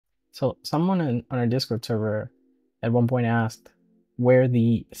So someone on our Discord server at one point asked where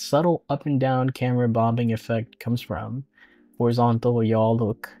the subtle up and down camera bobbing effect comes from. Horizontal, y'all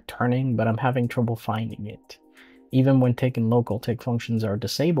look turning, but I'm having trouble finding it. Even when taking local tick functions are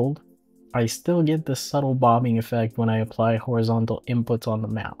disabled, I still get the subtle bobbing effect when I apply horizontal inputs on the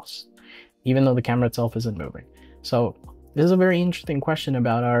mouse, even though the camera itself isn't moving. So this is a very interesting question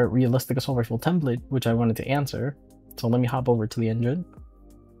about our realistic assault rifle template, which I wanted to answer. So let me hop over to the engine.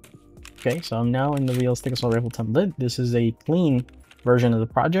 Okay, so I'm now in the realistic assault rifle template. This is a clean version of the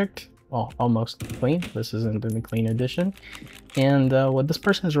project. Well, almost clean. This isn't in the clean edition. And what this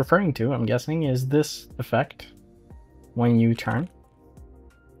person is referring to, I'm guessing, is this effect when you turn.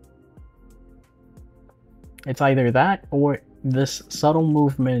 It's either that or this subtle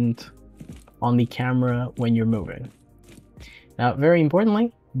movement on the camera when you're moving. Now, very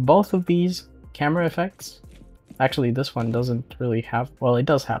importantly, both of these camera effects, actually this one doesn't really have, well, it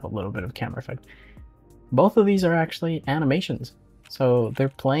does have a little bit of camera effect. Both of these are actually animations. So they're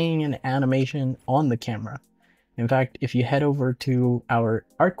playing an animation on the camera. In fact, if you head over to our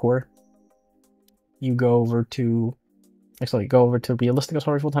art core, you go over to realistic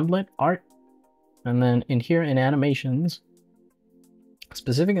assault rifle template, art, and then in here in animations,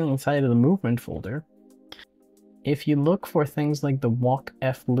 specifically inside of the movement folder, if you look for things like the walk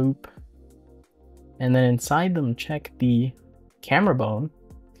F loop, and then inside them check the camera bone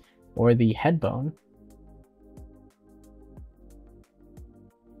or the head bone,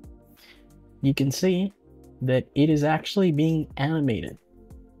 you can see that it is actually being animated.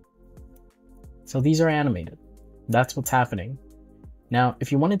 So these are animated. That's what's happening. Now,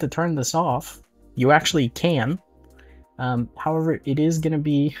 if you wanted to turn this off, you actually can. However, it is going to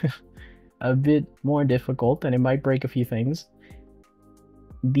be a bit more difficult and it might break a few things.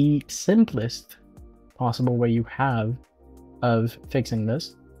 The simplest possible way you have of fixing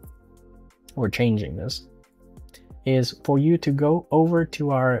this or changing this is for you to go over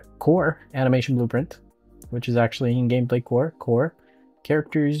to our core animation blueprint, which is actually in gameplay core,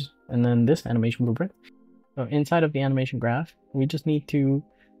 characters, and then this animation blueprint. So inside of the animation graph, we just need to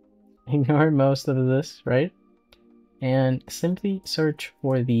ignore most of this, right? And simply search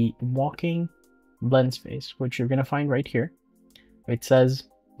for the walking blend space, which you're going to find right here. It says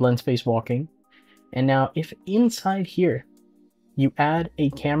blend space walking. And now if inside here you add a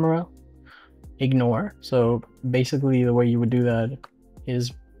camera ignore, so basically the way you would do that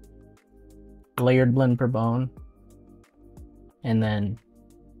is layered blend per bone, and then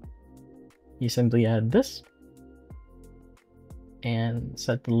you simply add this and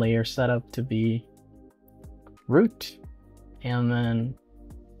set the layer setup to be root, and then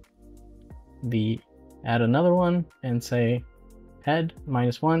add another one and say head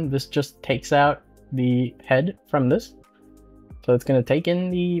 -1. This just takes out the head from this, so it's going to take in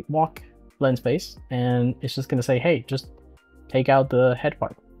the walk blend space and it's just going to say, hey, just take out the head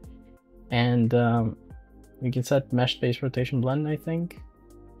part. And we can set mesh space rotation blend, I think.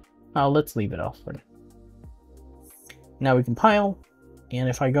 Let's leave it off for now. Now we compile, and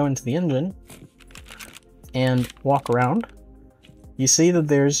if I go into the engine and walk around, you see that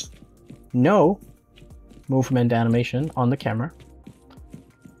there's no movement animation on the camera.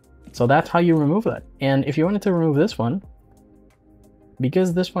 So that's how you remove that. And if you wanted to remove this one,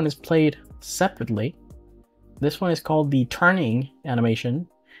 because this one is played separately, this one is called the turning animation.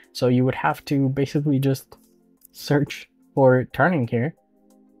 So you would have to basically just search for turning here.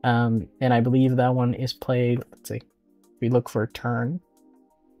 And I believe that one is played, let's see, we look for turn.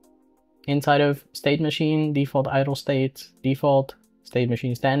 Inside of state machine, default idle states, default state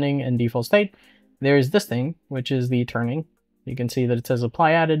machine standing, and default state, there's this thing, which is the turning. You can see that it says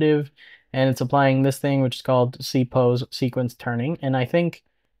apply additive, and it's applying this thing, which is called cpose sequence turning. And I think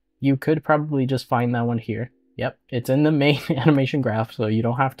you could probably just find that one here. Yep, it's in the main animation graph, so you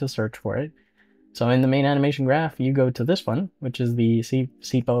don't have to search for it. So in the main animation graph, you go to this one, which is the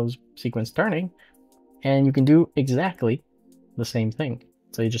cpose sequence turning, and you can do exactly the same thing.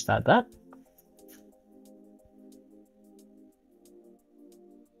 So you just add that.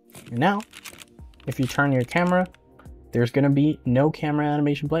 And now, if you turn your camera, there's going to be no camera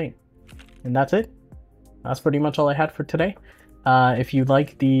animation playing. And that's it. That's pretty much all I had for today. If you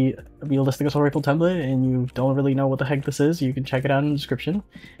like the realistic assault rifle template and you don't really know what the heck this is, you can check it out in the description.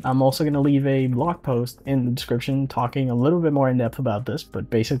 I'm also going to leave a blog post in the description talking a little bit more in depth about this, but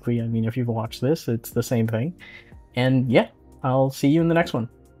basically, I mean, if you've watched this, it's the same thing. And yeah, I'll see you in the next one.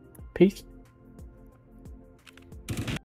 Peace.